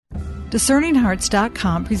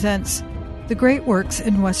DiscerningHearts.com presents The Great Works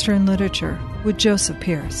in Western Literature with Joseph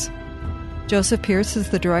Pearce. Joseph Pearce is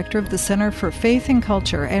the director of the Center for Faith and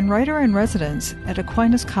Culture and writer-in-residence at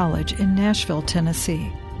Aquinas College in Nashville,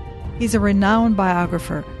 Tennessee. He's a renowned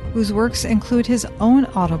biographer whose works include his own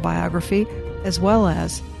autobiography as well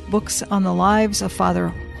as books on the lives of Father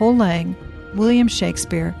Ho Lang, William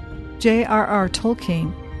Shakespeare, J.R.R.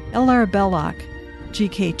 Tolkien, L.R. Belloc,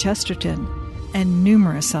 G.K. Chesterton, and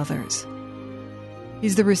numerous others.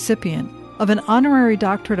 He's the recipient of an honorary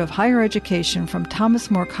doctorate of higher education from Thomas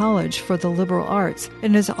More College for the Liberal Arts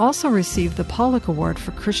and has also received the Pollock Award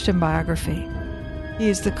for Christian Biography. He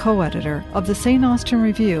is the co-editor of the St. Austin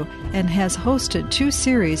Review and has hosted 2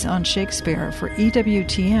 series on Shakespeare for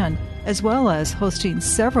EWTN, as well as hosting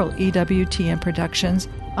several EWTN productions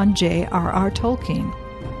on J.R.R. Tolkien.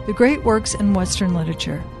 The Great Works in Western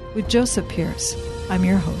Literature with Joseph Pearce. I'm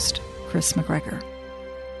your host, Chris McGregor.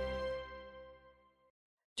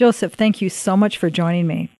 Joseph, thank you so much for joining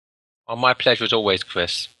me. Oh, my pleasure as always,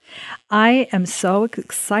 Chris. I am so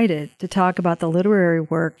excited to talk about the literary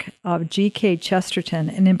work of G.K. Chesterton,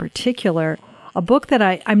 and in particular, a book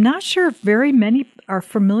that I'm not sure if very many are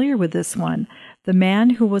familiar with this one, The Man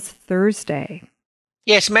Who Was Thursday.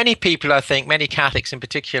 Yes, many people, I think, many Catholics in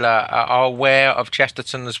particular, are aware of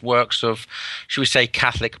Chesterton's works of, should we say,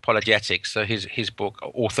 Catholic apologetics. So his book,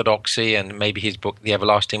 Orthodoxy, and maybe his book, The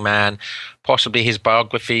Everlasting Man, possibly his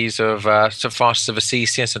biographies of St. Francis of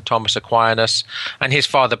Assisi and St. Thomas Aquinas, and his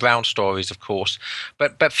Father Brown stories, of course.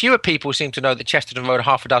 But fewer people seem to know that Chesterton wrote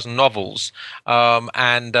half a dozen novels, of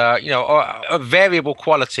variable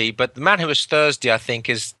quality. But The Man Who Was Thursday, I think,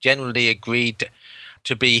 is generally agreed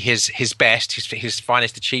to be his best, his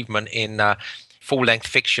finest achievement in full-length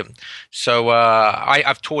fiction. So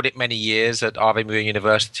I've taught it many years at Ave Maria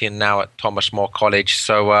University and now at Thomas More College.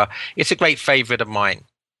 So it's a great favorite of mine.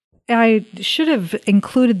 I should have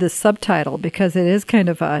included the subtitle because it is kind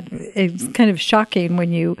of shocking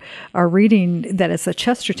when you are reading that it's a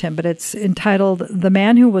Chesterton, but it's entitled The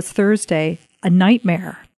Man Who Was Thursday, A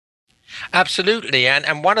Nightmare. Absolutely,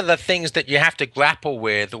 and one of the things that you have to grapple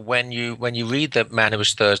with when you read The Man Who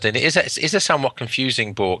Was Thursday, and it is a somewhat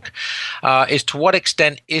confusing book, is to what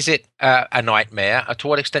extent is it a nightmare? To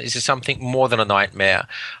what extent is it something more than a nightmare?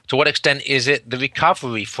 To what extent is it the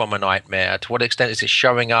recovery from a nightmare? To what extent is it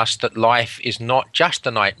showing us that life is not just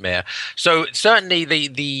a nightmare? So certainly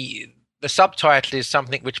the subtitle is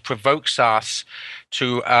something which provokes us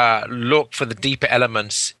to look for the deeper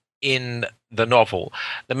elements in the novel.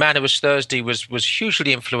 The Man Who Was Thursday was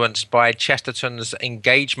hugely influenced by Chesterton's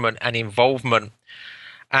engagement and involvement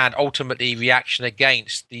and ultimately reaction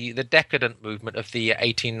against the decadent movement of the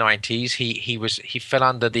 1890s. He fell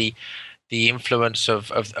under the influence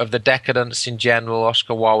of the decadence in general,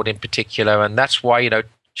 Oscar Wilde in particular, and that's why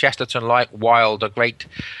Chesterton, like Wilde, are great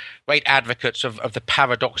advocates of the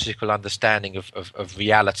paradoxical understanding of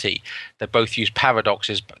reality. They both use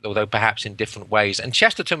paradoxes, although perhaps in different ways. And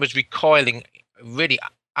Chesterton was recoiling really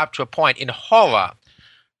up to a point in horror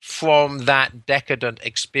from that decadent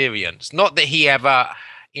experience. Not that he ever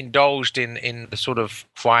indulged in the sort of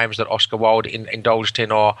crimes that Oscar Wilde indulged in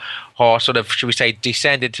or sort of, should we say,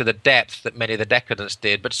 descended to the depths that many of the decadents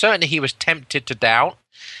did, but certainly he was tempted to doubt.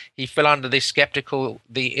 He fell under the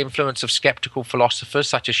influence of skeptical philosophers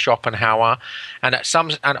such as Schopenhauer, and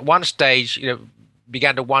at one stage,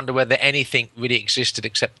 began to wonder whether anything really existed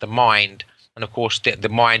except the mind, and of course, the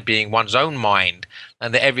mind being one's own mind,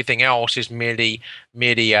 and that everything else is merely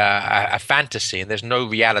a fantasy, and there's no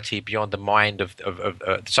reality beyond the mind of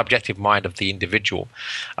the subjective mind of the individual.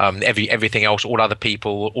 Everything else, all other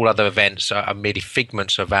people, all other events, are merely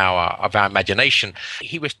figments of our imagination.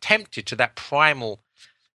 He was tempted to that primal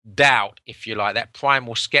doubt, if you like, that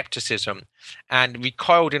primal skepticism, and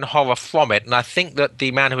recoiled in horror from it. And I think that The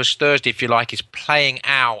Man Who Was Thursday, if you like, is playing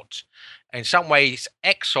out, in some ways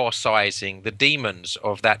exorcising the demons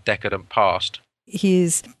of that decadent past.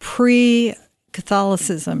 He's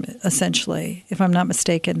pre-Catholicism, essentially, if I'm not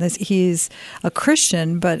mistaken. He's a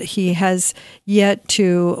Christian, but he has yet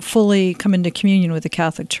to fully come into communion with the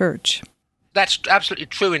Catholic Church. That's absolutely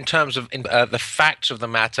true in terms of the facts of the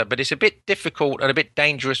matter, but it's a bit difficult and a bit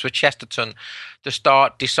dangerous for Chesterton to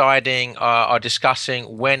start deciding or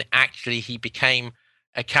discussing when actually he became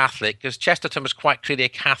a Catholic, because Chesterton was quite clearly a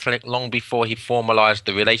Catholic long before he formalized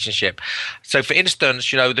the relationship. So, for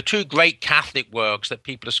instance, the 2 great Catholic works that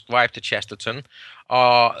people ascribe to Chesterton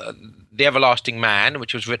are The Everlasting Man,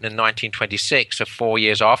 which was written in 1926, so 4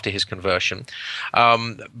 years after his conversion,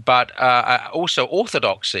 but also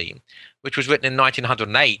Orthodoxy, which was written in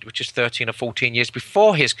 1908, which is 13 or 14 years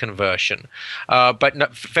before his conversion. But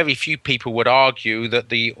very few people would argue that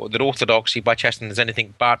that orthodoxy by Chesterton is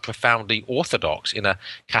anything but profoundly orthodox in a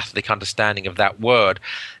Catholic understanding of that word.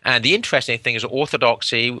 And the interesting thing is that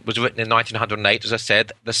orthodoxy was written in 1908, as I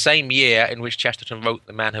said, the same year in which Chesterton wrote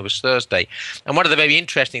The Man Who Was Thursday. And one of the very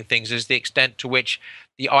interesting things is the extent to which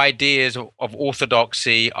the ideas of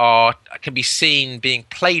orthodoxy can be seen being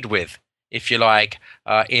played with, if you like,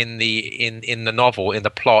 in the novel, in the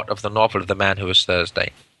plot of the novel of The Man Who Was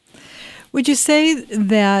Thursday. Would you say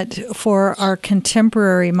that for our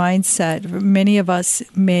contemporary mindset, many of us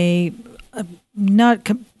may not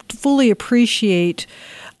fully appreciate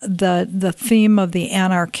the theme of the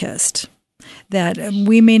anarchist, that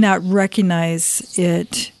we may not recognize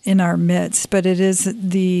it in our midst, but it is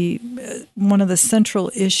one of the central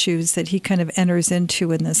issues that he kind of enters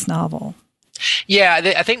into in this novel?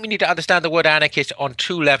 Yeah, I think we need to understand the word anarchist on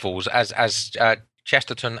two levels, as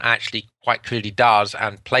Chesterton actually quite clearly does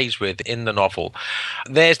and plays with in the novel.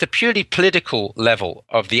 There's the purely political level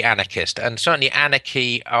of the anarchist, and certainly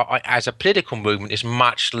anarchy as a political movement is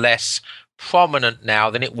much less prominent now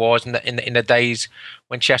than it was in the days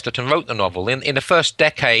when Chesterton wrote the novel. In the first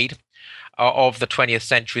decade of the 20th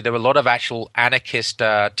century, there were a lot of actual anarchist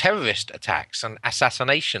terrorist attacks and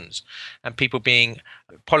assassinations, and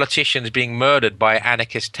politicians being murdered by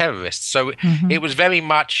anarchist terrorists. So it was very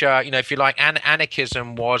much, if you like,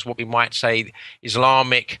 anarchism was what we might say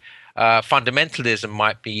Islamic fundamentalism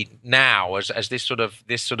might be now, as this sort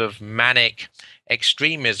of manic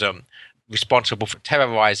extremism responsible for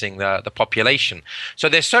terrorizing the population. So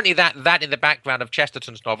there's certainly that in the background of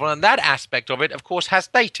Chesterton's novel, and that aspect of it, of course, has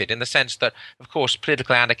dated in the sense that, of course,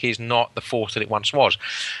 political anarchy is not the force that it once was.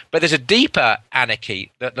 But there's a deeper anarchy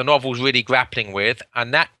that the novel's really grappling with,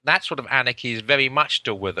 and that sort of anarchy is very much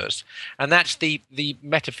still with us, and that's the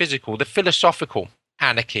metaphysical, the philosophical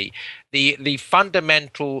anarchy, the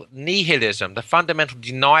fundamental nihilism, the fundamental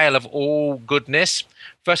denial of all goodness.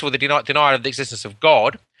 First of all, the denial of the existence of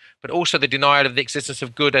God, but also the denial of the existence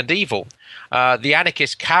of good and evil. The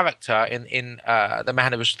anarchist character in The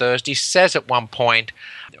Man Who Was Thursday says at one point,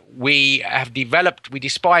 we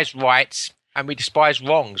despise rights and we despise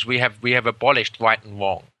wrongs. We have abolished right and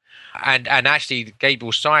wrong. And actually,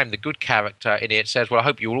 Gabriel Syme, the good character in it, says, well, I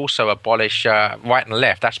hope you will also abolish right and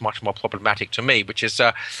left. That's much more problematic to me, which is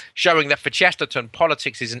showing that for Chesterton,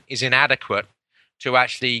 politics is inadequate to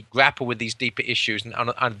actually grapple with these deeper issues. And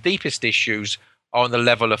the deepest issues on the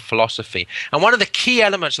level of philosophy. And one of the key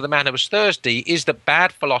elements of The Man Who Was Thursday is that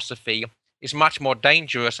bad philosophy is much more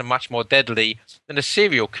dangerous and much more deadly than a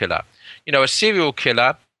serial killer. A serial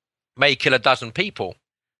killer may kill a dozen people,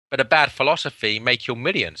 but a bad philosophy may kill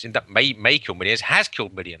millions. In that may kill millions, has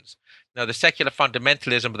killed millions. The secular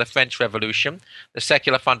fundamentalism of the French Revolution, the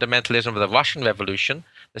secular fundamentalism of the Russian Revolution,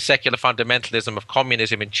 the secular fundamentalism of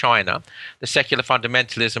communism in China, the secular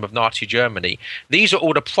fundamentalism of Nazi Germany, these are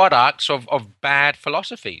all the products of bad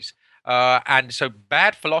philosophies. And so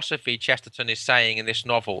bad philosophy, Chesterton is saying in this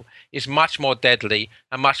novel, is much more deadly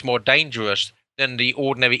and much more dangerous than the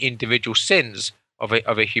ordinary individual sins of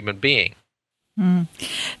a human being.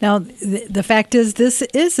 Now, the fact is, this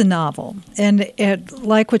is a novel, and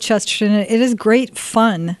like with Chesterton, it is great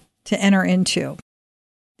fun to enter into.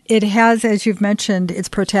 It has, as you've mentioned, its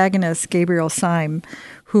protagonist, Gabriel Syme,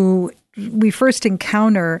 who we first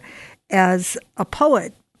encounter as a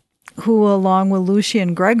poet who, along with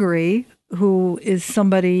Lucian Gregory, who is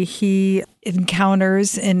somebody he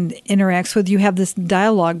encounters and interacts with, you have this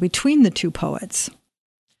dialogue between the two poets.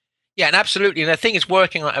 Yeah, and absolutely. And I think it's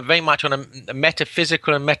working very much on a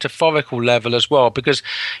metaphysical and metaphorical level as well, because,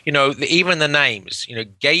 even the names,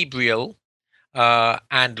 Gabriel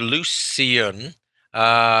and Lucian.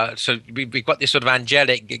 So we've got this sort of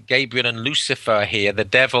angelic Gabriel and Lucifer here, the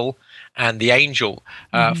devil and the angel,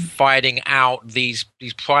 fighting out these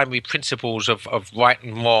primary principles of right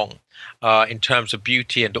and wrong. In terms of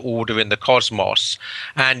beauty and order in the cosmos.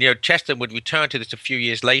 And Chesterton would return to this a few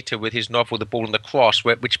years later with his novel The Ball and the Cross,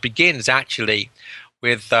 which begins actually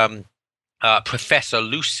with Professor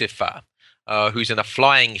Lucifer, who's in a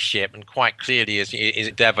flying ship and quite clearly is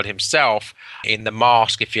the devil himself in the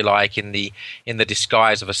mask, if you like, in the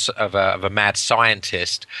disguise of a mad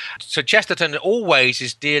scientist. So Chesterton always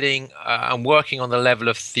is dealing and working on the level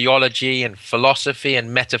of theology and philosophy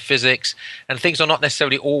and metaphysics, and things are not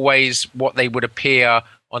necessarily always what they would appear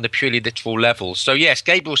on the purely literal level. So yes,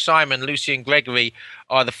 Gabriel Syme and Lucian Gregory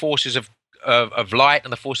are the forces of light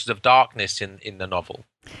and the forces of darkness in the novel.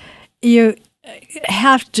 You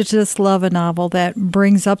have to just love a novel that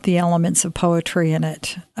brings up the elements of poetry in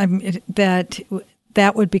it.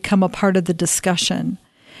 That would become a part of the discussion.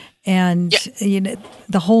 and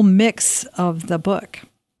the whole mix of the book.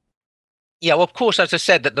 Yeah, well, of course, as I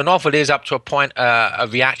said, that the novel is up to a point a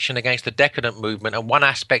reaction against the decadent movement, and one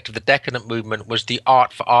aspect of the decadent movement was the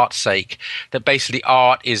art for art's sake. That basically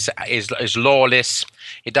art is lawless.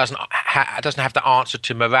 It doesn't have to answer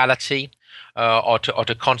to morality or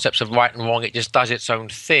to concepts of right and wrong. It just does its own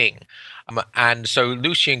thing. And so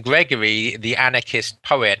Lucian Gregory, the anarchist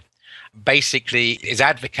poet, basically is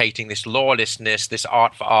advocating this lawlessness, this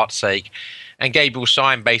art for art's sake. And Gabriel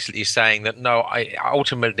Syme basically is saying that no,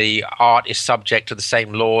 ultimately art is subject to the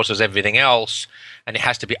same laws as everything else, and it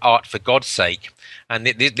has to be art for God's sake. And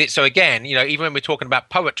so again, even when we're talking about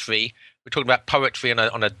poetry, we're talking about poetry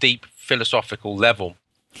on a deep philosophical level.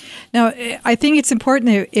 Now, I think it's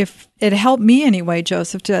important, if it helped me anyway,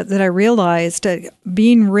 Joseph, that I realized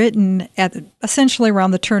being written at essentially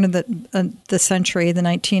around the turn of the century, the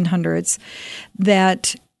 1900s,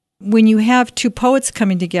 that when you have two poets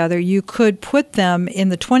coming together, you could put them in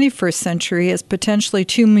the 21st century as potentially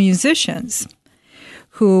two musicians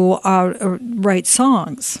who write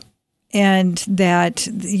songs. And that,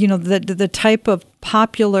 the type of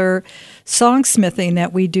popular songsmithing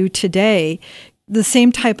that we do today, the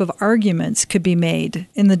same type of arguments could be made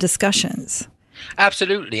in the discussions.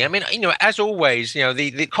 Absolutely. I mean, as always,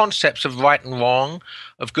 the concepts of right and wrong,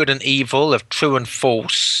 of good and evil, of true and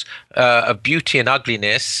false, of beauty and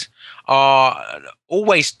ugliness are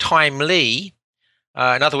always timely.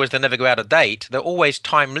 In other words, they never go out of date. They're always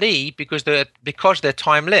timely because they're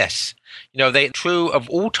timeless. They're true of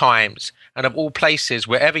all times and of all places,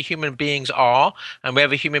 wherever human beings are and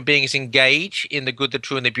wherever human beings engage in the good, the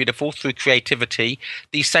true, and the beautiful through creativity.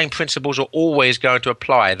 These same principles are always going to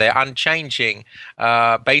apply. They're unchanging,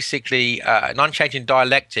 basically an unchanging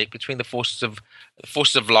dialectic between the forces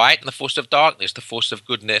of light and the forces of darkness, the forces of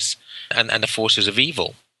goodness and the forces of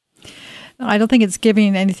evil. I don't think it's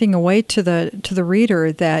giving anything away to the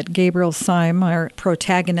reader that Gabriel Syme, our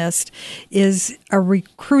protagonist, is a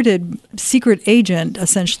recruited secret agent,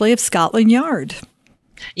 essentially, of Scotland Yard.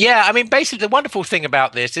 Yeah, I mean, basically, the wonderful thing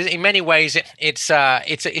about this is, in many ways, it's a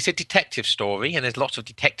detective story, and there's lots of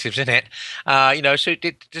detectives in it.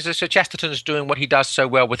 So Chesterton's doing what he does so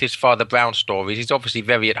well with his Father Brown stories. He's obviously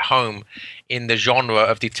very at home in the genre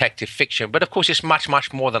of detective fiction, but of course, it's much,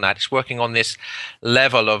 much more than that. It's working on this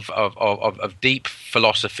level of deep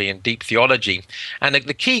philosophy and deep theology, and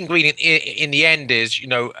the key ingredient in the end is,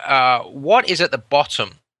 what is at the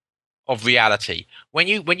bottom of reality when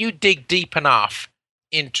you dig deep enough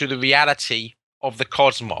into the reality of the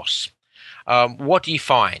cosmos. What do you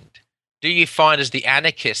find? Do you find, as the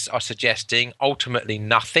anarchists are suggesting, ultimately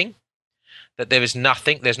nothing? That there is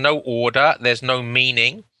nothing, there's no order, there's no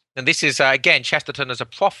meaning. And this is, again, Chesterton as a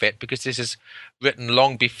prophet, because this is written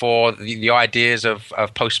long before the ideas of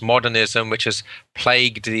postmodernism, which has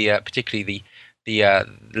plagued particularly the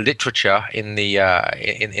literature in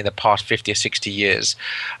the past 50 or 60 years.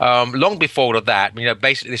 Long before all of that,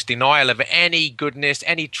 basically this denial of any goodness,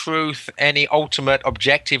 any truth, any ultimate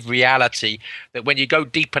objective reality, that when you go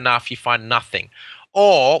deep enough, you find nothing.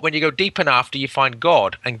 Or when you go deep enough, do you find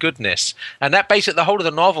God and goodness? And that basically, the whole of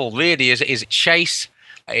the novel really is chase.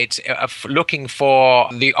 It's looking for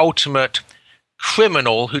the ultimate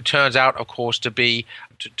criminal, who turns out, of course, to be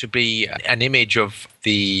an image of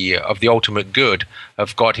the ultimate good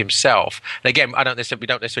of God Himself. And again, we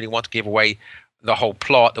don't necessarily want to give away the whole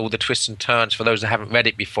plot, all the twists and turns for those that haven't read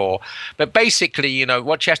it before. But basically,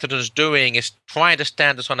 what Chesterton's doing is trying to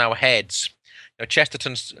stand us on our heads.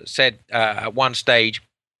 Chesterton said at one stage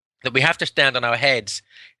that we have to stand on our heads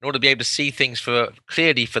in order to be able to see things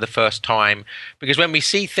clearly for the first time. Because when we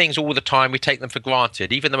see things all the time, we take them for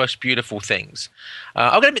granted, even the most beautiful things.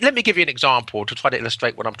 Let me give you an example to try to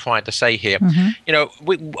illustrate what I'm trying to say here.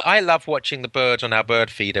 Mm-hmm. I love watching the birds on our bird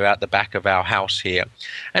feeder out the back of our house here.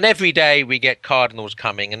 And every day we get cardinals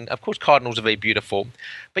coming. And of course, cardinals are very beautiful,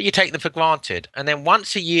 but you take them for granted. And then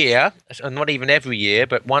once a year, and not even every year,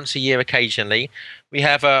 but once a year occasionally, we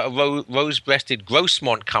have a rose-breasted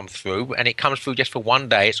grosmont come through, and it comes through just for one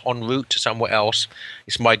day. It's en route to somewhere else.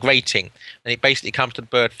 It's migrating, and it basically comes to the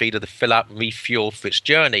bird feeder to fill up, refuel for its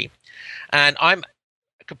journey. And I'm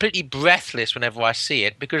completely breathless whenever I see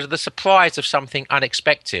it because of the surprise of something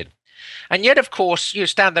unexpected. And yet, of course, you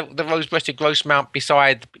stand the rose-breasted grosmont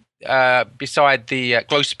beside the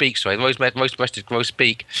grosbeak, the rose-breasted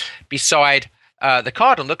grosbeak beside the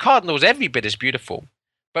cardinal. The cardinal is every bit as beautiful,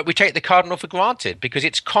 but we take the cardinal for granted because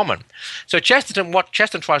it's common. So what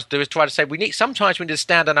Chesterton tries to do is try to say sometimes we need to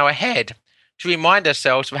stand on our head to remind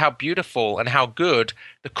ourselves of how beautiful and how good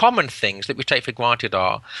the common things that we take for granted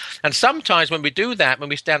are. And sometimes when we do that, when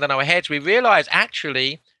we stand on our heads, we realize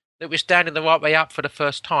actually that we're standing the right way up for the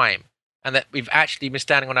first time, and that we've actually been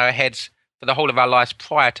standing on our heads for the whole of our lives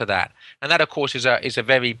prior to that. And that, of course, is a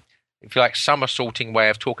very, if you like, somersaulting way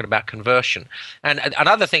of talking about conversion. And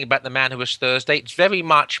another thing about The Man Who Was Thursday, it's very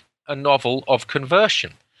much a novel of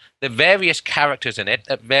conversion. The various characters in it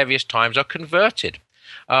at various times are converted.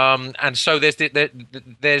 And so there's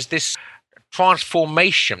this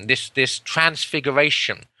transformation, this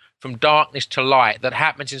transfiguration from darkness to light that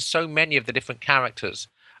happens in so many of the different characters.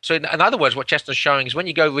 So in other words, what Chesterton's showing is when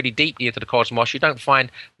you go really deeply into the cosmos, you don't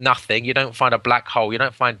find nothing, you don't find a black hole, you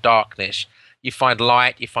don't find darkness. You find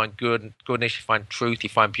light, you find goodness, you find truth, you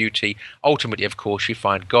find beauty. Ultimately, of course, you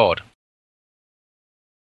find God.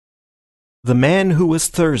 The Man Who Was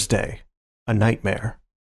Thursday, A Nightmare.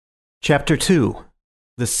 Chapter 2.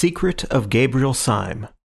 The Secret of Gabriel Syme.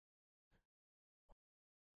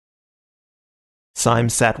 Syme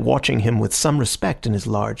sat watching him with some respect in his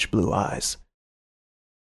large blue eyes.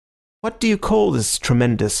 What do you call this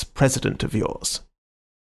tremendous president of yours?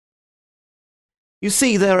 You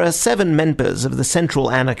see, there are 7 members of the Central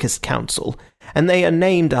Anarchist Council, and they are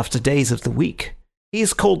named after days of the week. He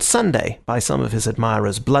is called Sunday, by some of his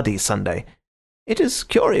admirers Bloody Sunday. It is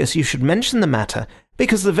curious you should mention the matter,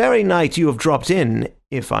 because the very night you have dropped in,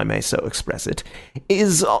 if I may so express it,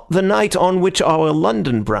 is the night on which our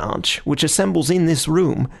London branch, which assembles in this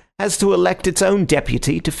room, has to elect its own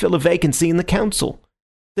deputy to fill a vacancy in the council.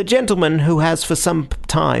 The gentleman who has for some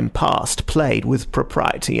time past played with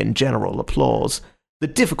propriety and general applause the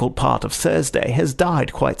difficult part of Thursday has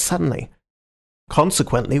died quite suddenly.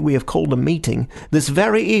 Consequently, we have called a meeting this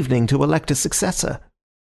very evening to elect a successor.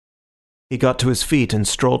 He got to his feet and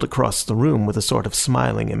strolled across the room with a sort of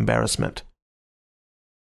smiling embarrassment.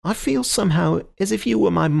 I feel somehow as if you were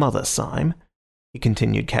my mother, Syme, he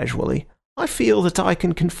continued casually. I feel that I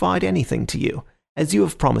can confide anything to you, as you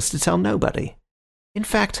have promised to tell nobody. In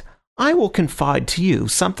fact, I will confide to you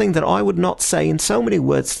something that I would not say in so many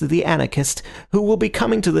words to the anarchist who will be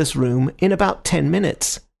coming to this room in about 10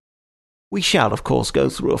 minutes. We shall, of course, go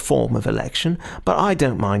through a form of election, but I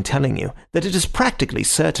don't mind telling you that it is practically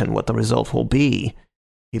certain what the result will be.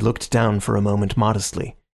 He looked down for a moment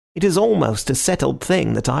modestly. It is almost a settled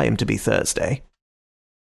thing that I am to be Thursday.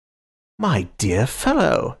 My dear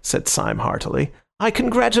fellow, said Syme heartily, I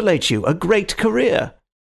congratulate you. A great career.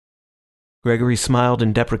 Gregory smiled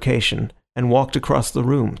in deprecation and walked across the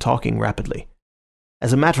room, talking rapidly.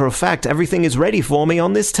 As a matter of fact, everything is ready for me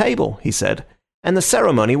on this table, he said, and the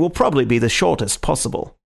ceremony will probably be the shortest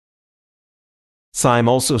possible. Syme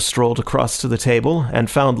also strolled across to the table and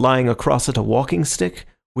found lying across it a walking stick,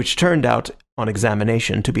 which turned out, on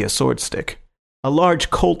examination, to be a sword stick, a large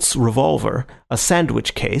Colt's revolver, a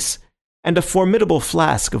sandwich case, and a formidable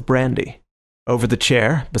flask of brandy. Over the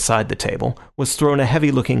chair, beside the table, was thrown a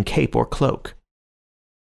heavy-looking cape or cloak.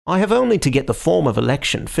 I have only to get the form of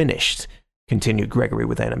election finished, continued Gregory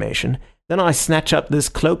with animation. Then I snatch up this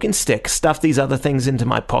cloak and stick, stuff these other things into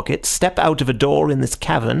my pocket, step out of a door in this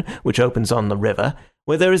cavern, which opens on the river,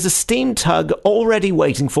 where there is a steam tug already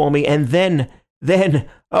waiting for me, and then,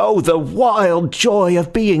 oh, the wild joy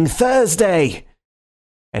of being Thursday!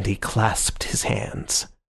 And he clasped his hands.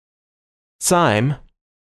 Syme,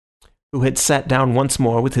 who had sat down once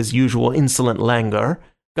more with his usual insolent languor,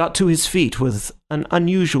 got to his feet with an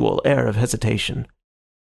unusual air of hesitation.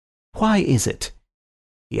 Why is it,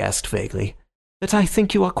 he asked vaguely, that I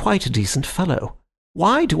think you are quite a decent fellow?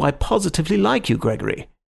 Why do I positively like you, Gregory?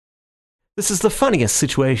 This is the funniest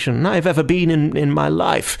situation I have ever been in my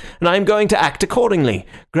life, and I am going to act accordingly.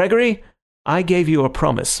 Gregory, I gave you a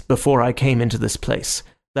promise before I came into this place.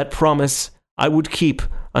 That promise I would keep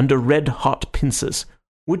under red-hot pincers.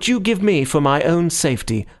 Would you give me, for my own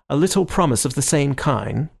safety, a little promise of the same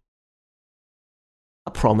kind?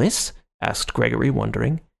 A promise? Asked Gregory,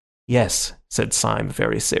 wondering. Yes, said Syme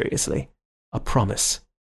very seriously. A promise.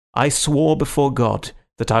 I swore before God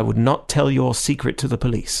that I would not tell your secret to the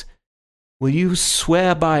police. Will you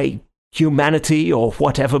swear by humanity or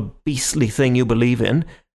whatever beastly thing you believe in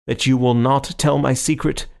that you will not tell my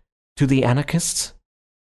secret to the anarchists?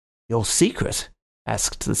 Your secret?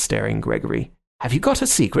 Asked the staring Gregory. Have you got a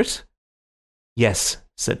secret? Yes,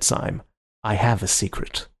 said Syme. I have a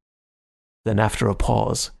secret. Then after a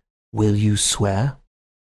pause, will you swear?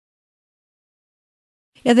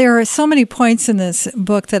 Yeah, there are so many points in this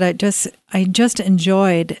book that I just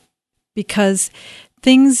enjoyed, because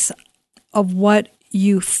things of what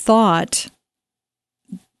you thought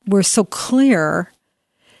were so clear,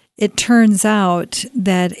 it turns out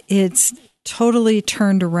that it's totally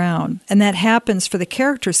turned around. And that happens for the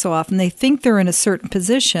characters so often. They think they're in a certain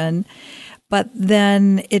position, but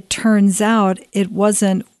then it turns out it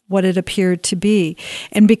wasn't what it appeared to be.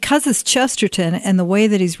 And because it's Chesterton and the way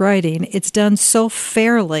that he's writing, it's done so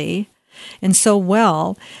fairly and so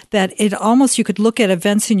well that it almost, you could look at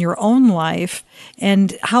events in your own life,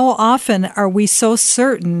 and how often are we so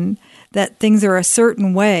certain that things are a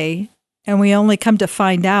certain way, and we only come to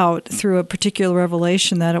find out through a particular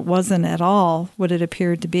revelation that it wasn't at all what it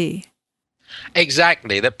appeared to be.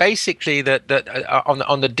 Exactly. That basically that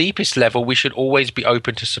on the deepest level, we should always be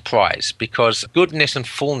open to surprise, because goodness and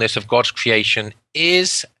fullness of God's creation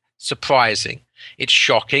is surprising. It's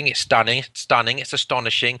shocking, it's stunning, it's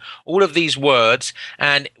astonishing, all of these words.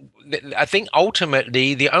 And I think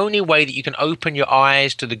ultimately the only way that you can open your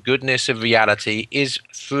eyes to the goodness of reality is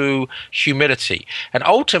through humility. And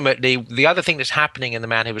ultimately, the other thing that's happening in The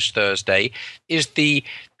Man Who Was Thursday is the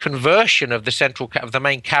conversion of the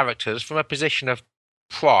main characters from a position of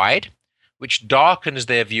pride, which darkens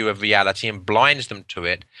their view of reality and blinds them to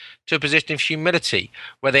it, to a position of humility,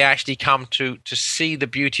 where they actually come to see the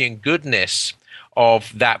beauty and goodness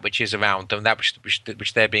of that which is around them, that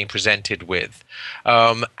which they're being presented with.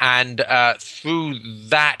 And through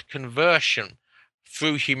that conversion,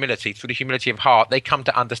 through humility, through the humility of heart, they come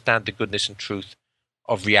to understand the goodness and truth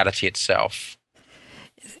of reality itself.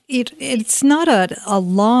 It's not a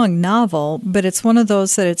long novel, but it's one of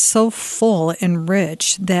those that it's so full and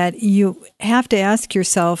rich that you have to ask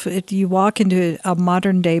yourself, if you walk into a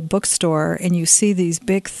modern day bookstore and you see these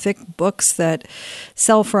big, thick books that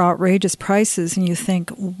sell for outrageous prices, and you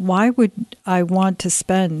think, why would I want to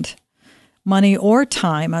spend money or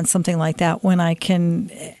time on something like that when I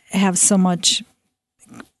can have so much,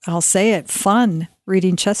 I'll say it, fun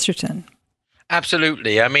reading Chesterton?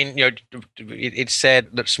 Absolutely. I mean, it's said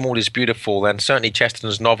that small is beautiful, and certainly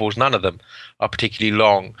Chesterton's novels, none of them are particularly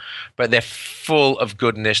long, but they're full of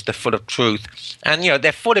goodness, they're full of truth, and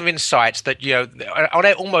they're full of insights that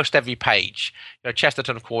on almost every page.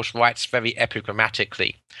 Chesterton, of course, writes very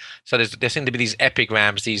epigrammatically, so there seem to be these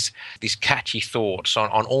epigrams, these catchy thoughts on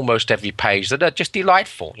almost every page that are just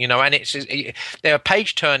delightful, and they're a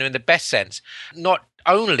page turner in the best sense, not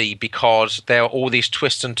only because there are all these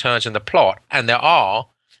twists and turns in the plot, and there are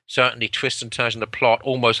certainly twists and turns in the plot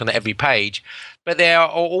almost on every page, but there are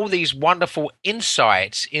all these wonderful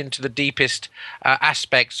insights into the deepest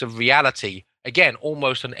aspects of reality, again,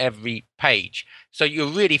 almost on every page. So you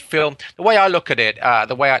really feel, the way I look at it,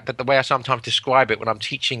 the way I sometimes describe it when I'm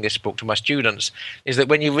teaching this book to my students, is that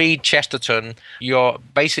when you read Chesterton, you're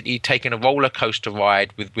basically taking a roller coaster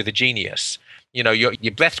ride with a genius.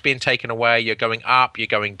 Your breath's being taken away, you're going up, you're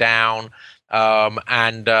going down,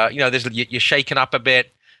 and you're shaken up a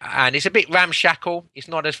bit, and it's a bit ramshackle. It's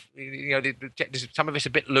not as, some of it's a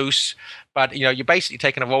bit loose, but you're basically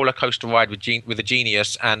taking a roller coaster ride with a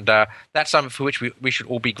genius, and that's something for which we should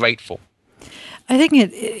all be grateful. I think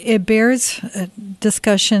it bears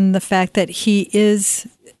discussion, the fact that he is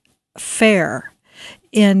fair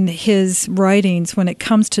in his writings when it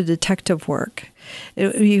comes to detective work.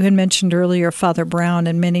 You had mentioned earlier Father Brown,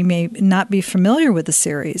 and many may not be familiar with the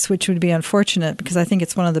series, which would be unfortunate, because I think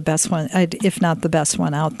it's one of the best one, if not the best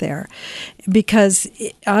one out there. Because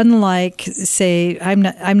unlike, say, I'm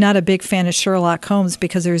not a big fan of Sherlock Holmes,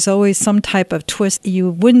 because there's always some type of twist you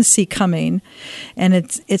wouldn't see coming, and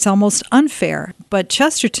it's almost unfair. But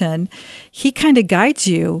Chesterton, he kind of guides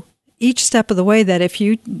you each step of the way, that if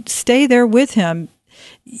you stay there with him,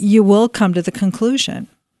 you will come to the conclusion.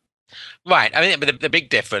 Right. I mean, the big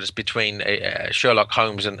difference between Sherlock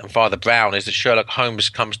Holmes and Father Brown is that Sherlock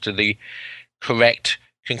Holmes comes to the correct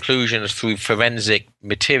conclusions through forensic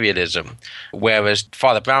materialism, whereas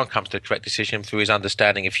Father Brown comes to the correct decision through his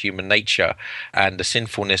understanding of human nature and the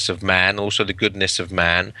sinfulness of man, also the goodness of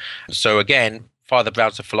man. So again, Father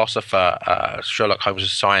Brown's a philosopher, Sherlock Holmes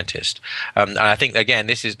is a scientist. And I think, again,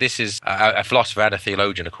 this is a philosopher and a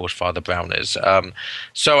theologian, of course, Father Brown is.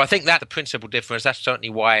 So I think that's the principal difference. That's certainly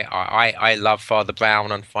why I love Father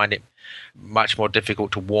Brown and find it much more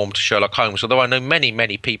difficult to warm to Sherlock Holmes, although I know many,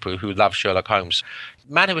 many people who love Sherlock Holmes.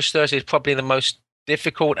 Man Who Was Thursday is probably the most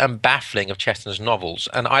difficult and baffling of Chesterton's novels,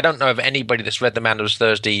 and I don't know of anybody that's read The Man Who Was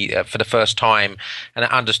Thursday for the first time and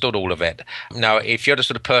understood all of it. Now, if you're the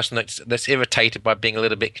sort of person that's irritated by being a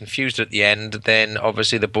little bit confused at the end, then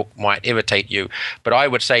obviously the book might irritate you. But I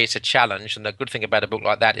would say it's a challenge, and the good thing about a book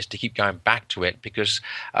like that is to keep going back to it, because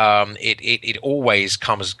it always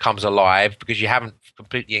comes alive, because you haven't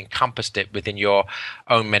completely encompassed it within your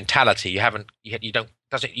own mentality. You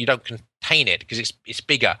don't contain it, because it's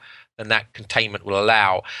bigger than that containment will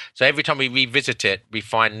allow. So every time we revisit it, we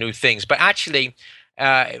find new things. But actually,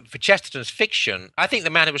 for Chesterton's fiction, I think The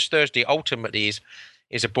Man Who Was Thursday ultimately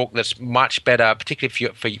is a book that's much better,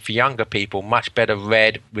 particularly for younger people, much better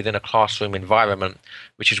read within a classroom environment,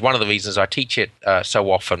 which is one of the reasons I teach it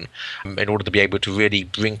so often, in order to be able to really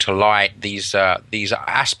bring to light these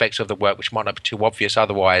aspects of the work which might not be too obvious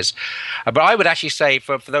otherwise. But I would actually say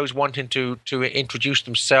for those wanting to introduce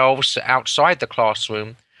themselves outside the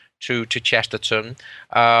classroom to Chesterton's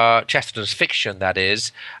fiction, that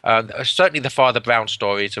is, certainly the Father Brown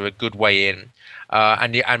stories are a good way in.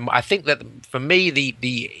 And I think that for me,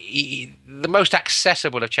 the most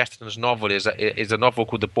accessible of Chesterton's novel is a novel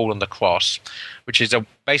called The Ball and the Cross, which is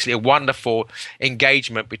basically a wonderful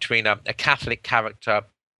engagement between a Catholic character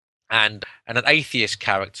and an atheist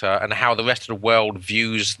character, and how the rest of the world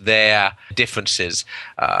views their differences.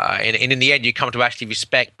 And in the end, you come to actually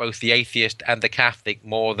respect both the atheist and the Catholic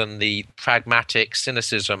more than the pragmatic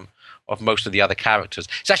cynicism of most of the other characters.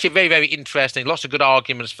 It's actually very, very interesting. Lots of good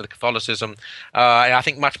arguments for the Catholicism. And I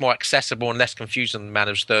think much more accessible and less confusing than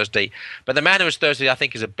Manners Thursday. But The Manners Thursday, I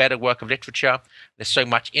think, is a better work of literature. There's so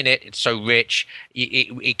much in it. It's so rich.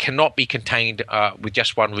 It cannot be contained with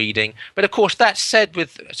just one reading. But of course, that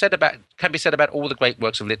can be said about all the great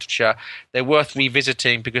works of literature. They're worth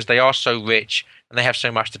revisiting because they are so rich and they have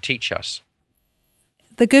so much to teach us.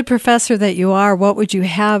 The good professor that you are, what would you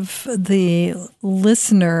have the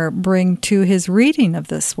listener bring to his reading of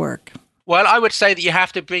this work? Well, I would say that you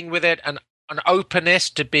have to bring with it an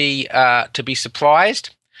openness to be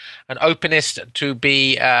surprised, an openness to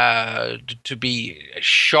be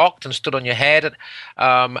shocked and stood on your head.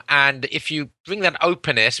 And if you bring that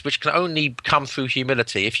openness, which can only come through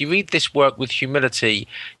humility, if you read this work with humility,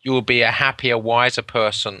 you will be a happier, wiser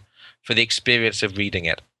person for the experience of reading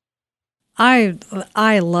it.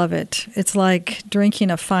 I love it. It's like drinking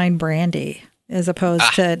a fine brandy as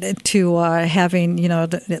opposed to having,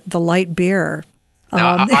 the light beer.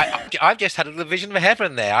 I've just had a little vision of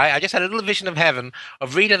heaven there. I just had a little vision of heaven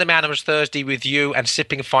of reading The Manners Thursday with you and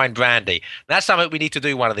sipping fine brandy. That's something we need to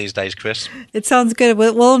do one of these days, Chris. It sounds good.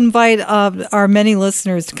 We'll invite our many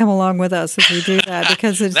listeners to come along with us if we do that,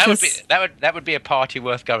 because it's that would be a party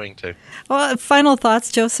worth going to. Well, final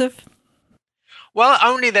thoughts, Joseph? Well,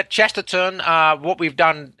 only that Chesterton, what we've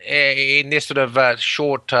done in this sort of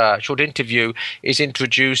short interview is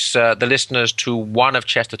introduce the listeners to one of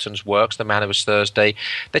Chesterton's works, The Manners Thursday.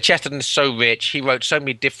 That Chesterton is so rich. He wrote so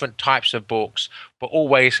many different types of books, but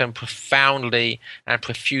always in profoundly and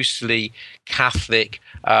profusely Catholic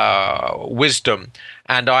wisdom.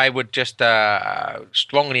 And I would just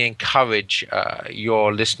strongly encourage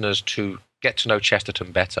your listeners to get to know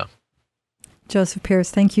Chesterton better. Joseph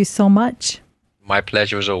Pearce, thank you so much. My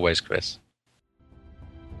pleasure as always, Chris.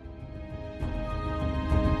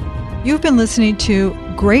 You've been listening to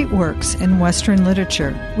Great Works in Western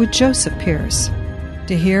Literature with Joseph Pearce.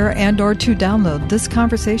 To hear and or to download this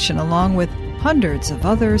conversation along with hundreds of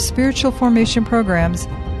other spiritual formation programs,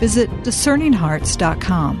 visit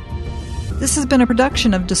discerninghearts.com. This has been a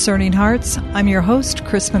production of Discerning Hearts. I'm your host,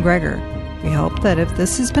 Chris McGregor. We hope that if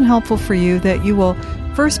this has been helpful for you, that you will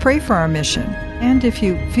first pray for our mission, and if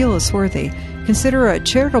you feel us worthy, consider a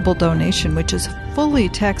charitable donation which is fully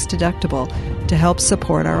tax-deductible to help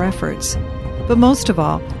support our efforts. But most of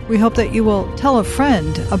all, we hope that you will tell a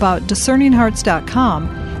friend about discerninghearts.com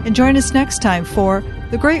and join us next time for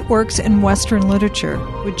The Great Works in Western Literature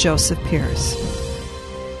with Joseph Pearce.